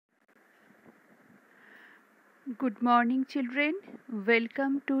Good morning, children.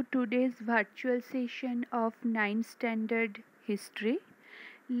 Welcome to today's virtual session of 9th Standard History.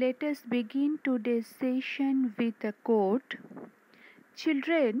 Let us begin today's session with a quote.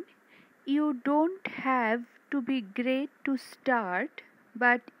 Children, you don't have to be great to start,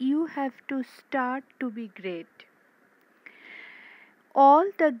 but you have to start to be great. All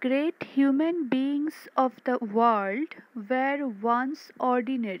the great human beings of the world were once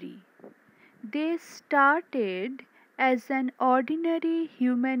ordinary. They started as an ordinary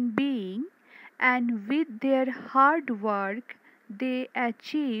human being, and with their hard work, they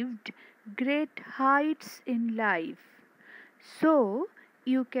achieved great heights in life. So,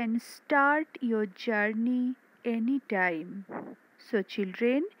 you can start your journey anytime. So,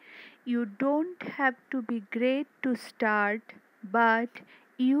 children, you don't have to be great to start, but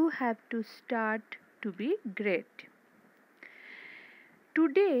you have to start to be great.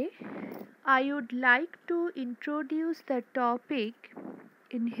 Today, I would like to introduce the topic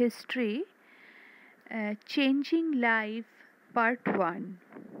in history, Changing Life, Part 1.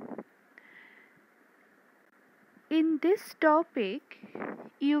 In this topic,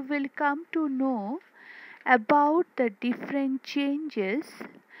 you will come to know about the different changes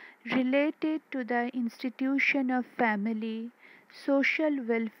related to the institution of family, social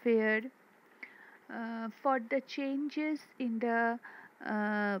welfare, for the changes in the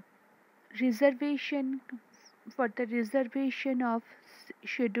uh, reservation for the reservation of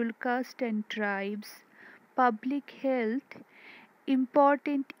scheduled caste and tribes, public health,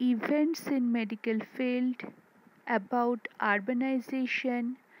 important events in medical field, about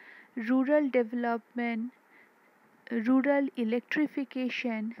urbanization, rural development, rural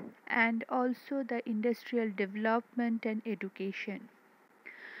electrification, and also the industrial development and education.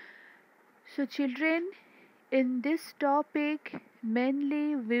 So, children, in this topic,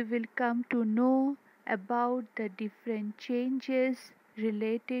 mainly we will come to know about the different changes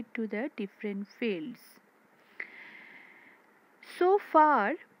related to the different fields. So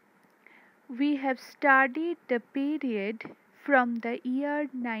far, we have studied the period from the year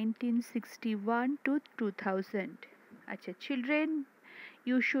 1961 to 2000. Acha, children,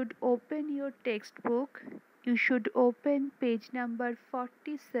 you should open your textbook. You should open page number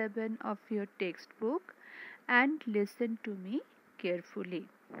 47 of your textbook and listen to me carefully.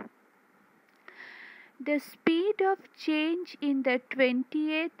 The speed of change in the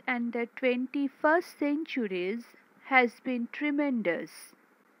 20th and the 21st centuries has been tremendous.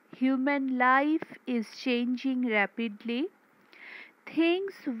 Human life is changing rapidly.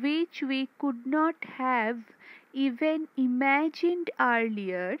 Things which we could not have even imagined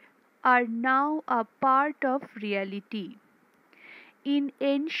earlier are now a part of reality. In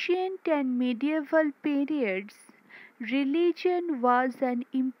ancient and medieval periods, religion was an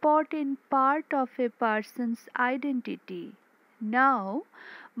important part of a person's identity. Now,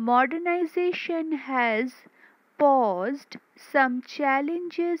 modernization has posed some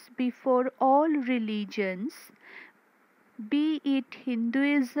challenges before all religions, be it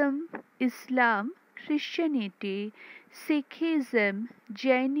Hinduism, Islam, Christianity, Sikhism,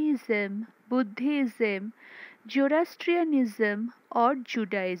 Jainism, Buddhism, Zoroastrianism, or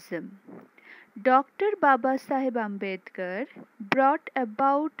Judaism. Dr. Babasaheb Ambedkar brought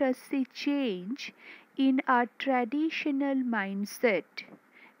about a sea change in our traditional mindset.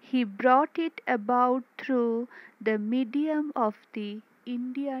 He brought it about through the medium of the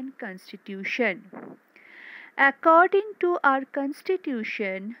Indian Constitution. According to our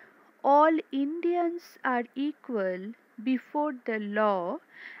Constitution, all Indians are equal before the law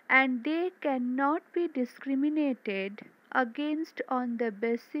and they cannot be discriminated against on the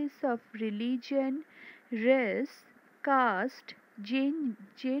basis of religion, race, caste,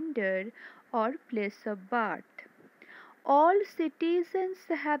 gender, or place of birth. All citizens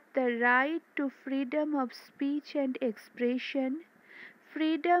have the right to freedom of speech and expression,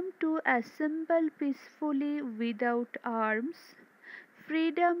 freedom to assemble peacefully without arms,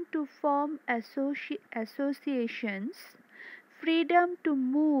 freedom to form associations, freedom to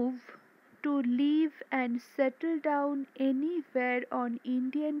move, to live and settle down anywhere on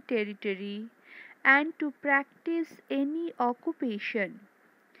Indian territory, and to practice any occupation.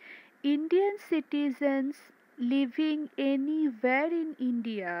 Indian citizens living anywhere in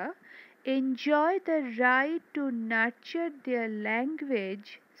India enjoy the right to nurture their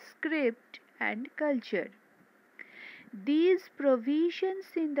language, script, and culture. These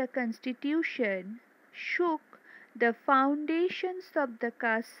provisions in the Constitution shook the foundations of the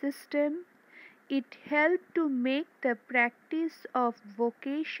caste system. It helped to make the practice of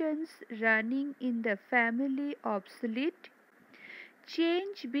vocations running in the family obsolete.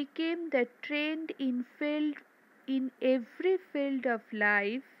 Change became the trend in field in every field of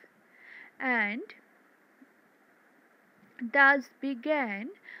life, and thus began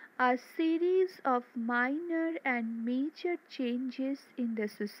a series of minor and major changes in the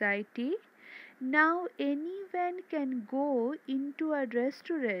society. Now anyone can go into a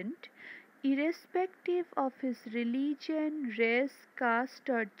restaurant irrespective of his religion, race, caste,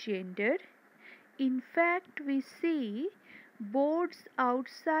 or gender. In fact, we see boards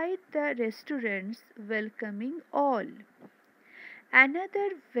outside the restaurants welcoming all. Another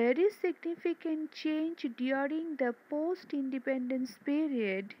very significant change during the post independence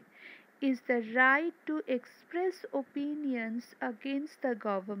period is the right to express opinions against the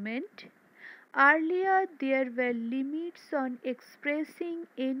government. Earlier, there were limits on expressing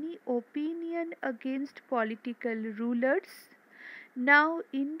any opinion against political rulers. Now,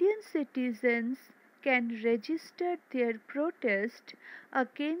 Indian citizens can register their protest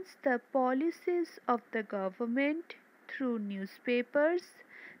against the policies of the government through newspapers,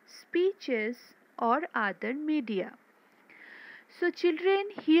 speeches, or other media. So, children,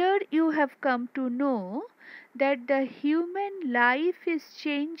 here you have come to know that the human life is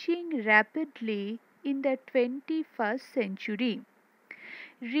changing rapidly in the 21st century.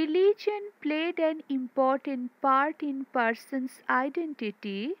 Religion played an important part in person's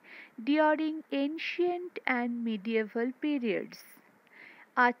identity during ancient and medieval periods.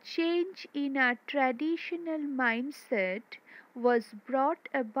 A change in our traditional mindset was brought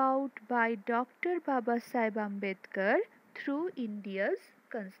about by Dr. Babasaheb Ambedkar through India's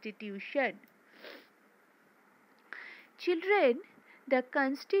constitution. Children, the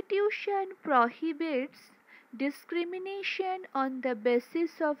constitution prohibits discrimination on the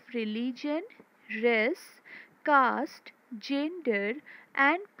basis of religion, race, caste, gender,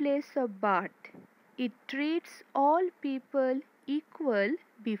 and place of birth. It treats all people equal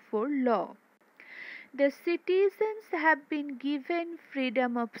before law. The citizens have been given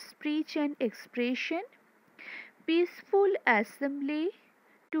freedom of speech and expression, peaceful assembly,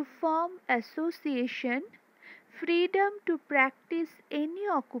 to form association, freedom to practice any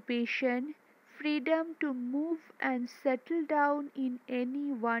occupation, freedom to move and settle down in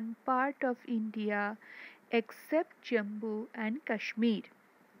any one part of India except Jammu and Kashmir.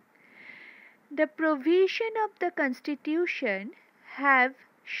 The provision of the constitution have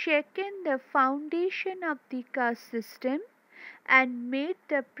shaken the foundation of the caste system and made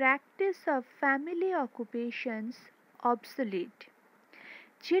the practice of family occupations obsolete.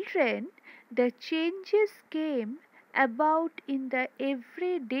 Children, the changes came about in the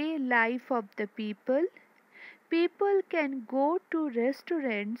everyday life of the people. People can go to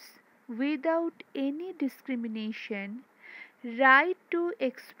restaurants without any discrimination. Right to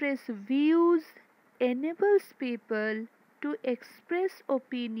express views enables people to express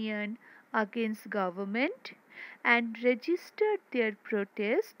opinion against government and register their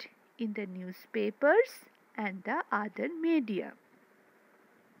protest in the newspapers and the other media.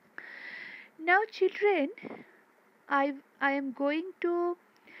 Now, children, I am going to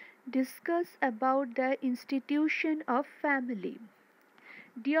discuss about the institution of family.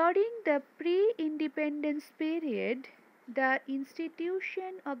 During the pre-independence period, the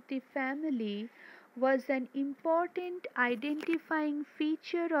institution of the family was an important identifying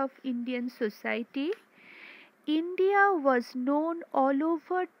feature of Indian society. India was known all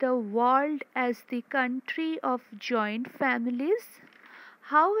over the world as the country of joint families.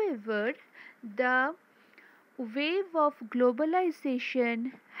 However, the wave of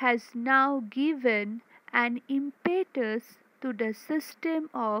globalization has now given an impetus to the system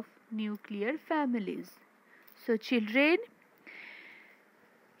of nuclear families. So, children,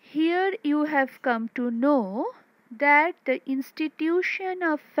 here you have come to know that the institution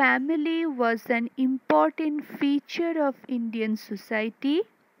of family was an important feature of Indian society.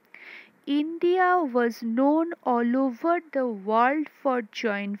 India was known all over the world for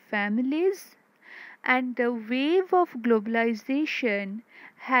joint families, and the wave of globalization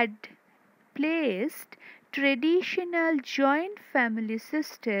had placed traditional joint family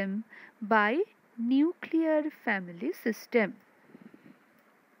system by nuclear family system.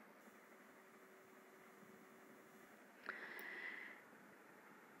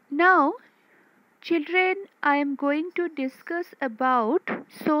 Now, children, I am going to discuss about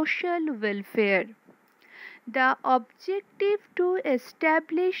social welfare. The objective to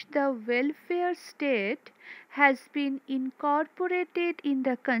establish the welfare state has been incorporated in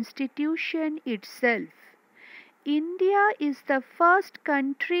the constitution itself. India is the first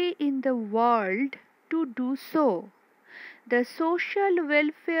country in the world to do so. The social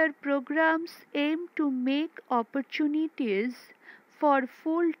welfare programs aim to make opportunities for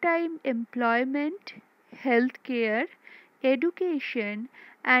full-time employment, healthcare, education,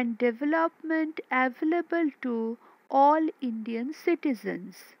 and development available to all Indian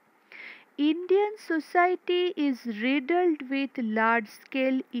citizens. Indian society is riddled with large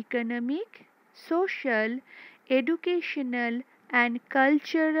scale economic, social, educational, and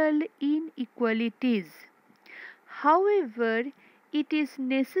cultural inequalities. However, it is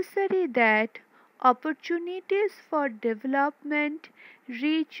necessary that opportunities for development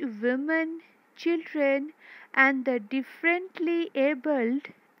reach women, children, and the differently abled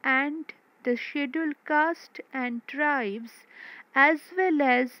and the scheduled caste and tribes as well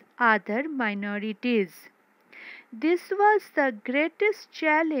as other minorities. This was the greatest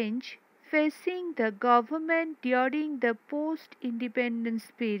challenge facing the government during the post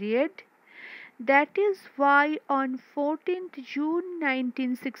independence period. That is why on 14th June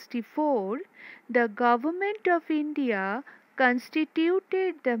 1964 the Government of India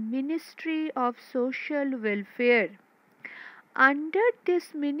constituted the Ministry of Social Welfare. Under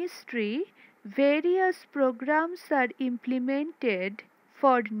this ministry, various programs are implemented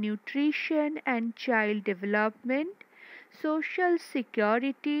for nutrition and child development, social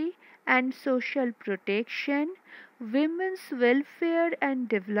security and social protection, women's welfare and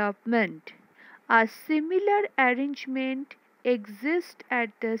development. A similar arrangement exists at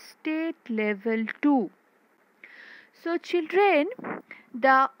the state level too. So, children,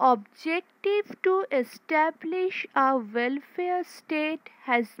 the objective to establish a welfare state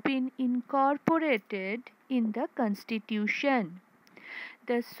has been incorporated in the Constitution.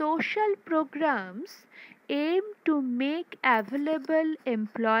 The social programs aim to make available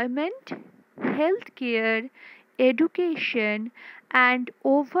employment, health care, education, and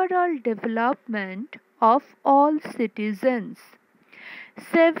overall development of all citizens.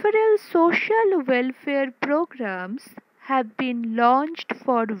 Several social welfare programs have been launched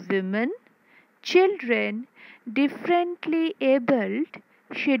for women, children, differently abled,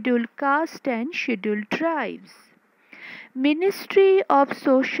 scheduled caste and scheduled tribes. Ministry of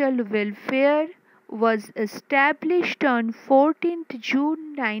Social Welfare was established on 14th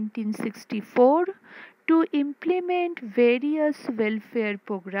June 1964 to implement various welfare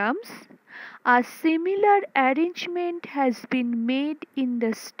programs. A similar arrangement has been made in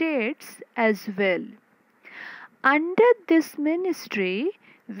the states as well. Under this ministry,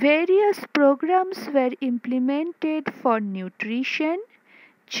 various programs were implemented for nutrition,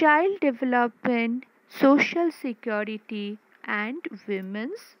 child development, social security, and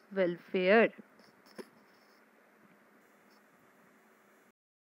women's welfare.